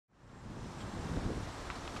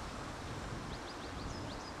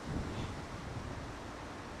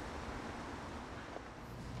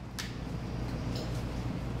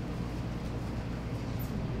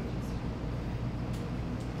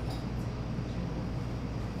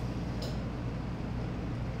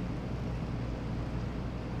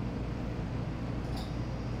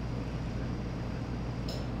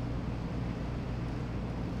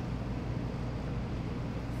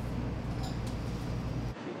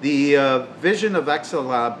The vision of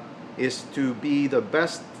AccelLAB is to be the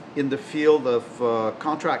best in the field of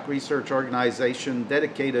contract research organization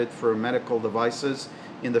dedicated for medical devices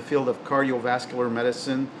in the field of cardiovascular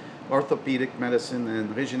medicine, orthopedic medicine,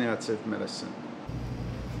 and regenerative medicine.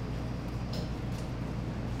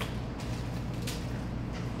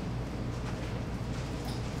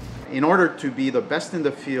 In order to be the best in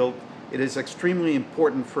the field, it is extremely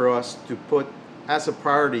important for us to put as a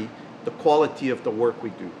priority the quality of the work we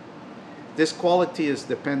do. This quality is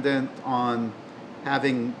dependent on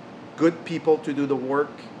having good people to do the work,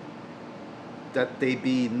 that they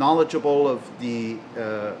be knowledgeable of the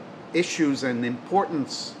issues and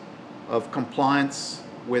importance of compliance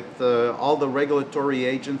with all the regulatory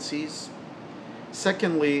agencies.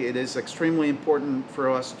 Secondly, it is extremely important for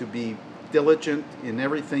us to be diligent in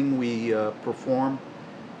everything we perform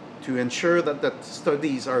to ensure that the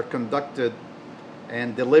studies are conducted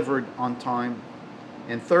and delivered on time.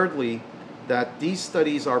 And thirdly, that these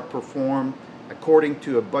studies are performed according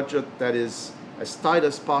to a budget that is as tight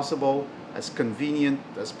as possible, as convenient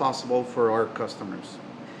as possible for our customers.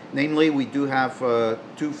 Namely, we do have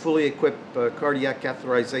two fully equipped cardiac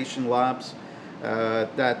catheterization labs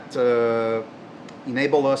that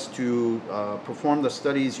enable us to perform the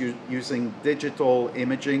studies using digital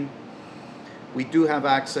imaging. We do have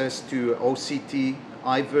access to OCT,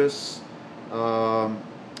 IVUS,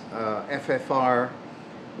 FFR.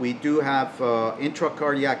 We do have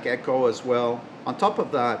intracardiac echo as well. On top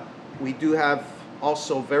of that, we do have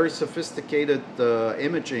also very sophisticated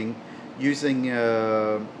imaging using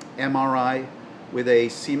MRI with a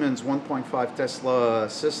Siemens 1.5 Tesla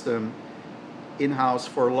system in-house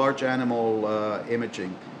for large animal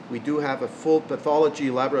imaging. We do have a full pathology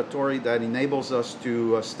laboratory that enables us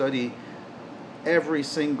to study every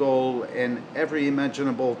single and every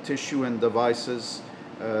imaginable tissue and devices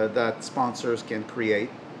that sponsors can create.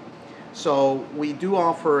 So we do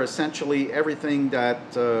offer essentially everything that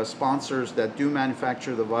sponsors that do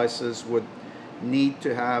manufacture devices would need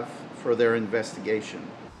to have for their investigation.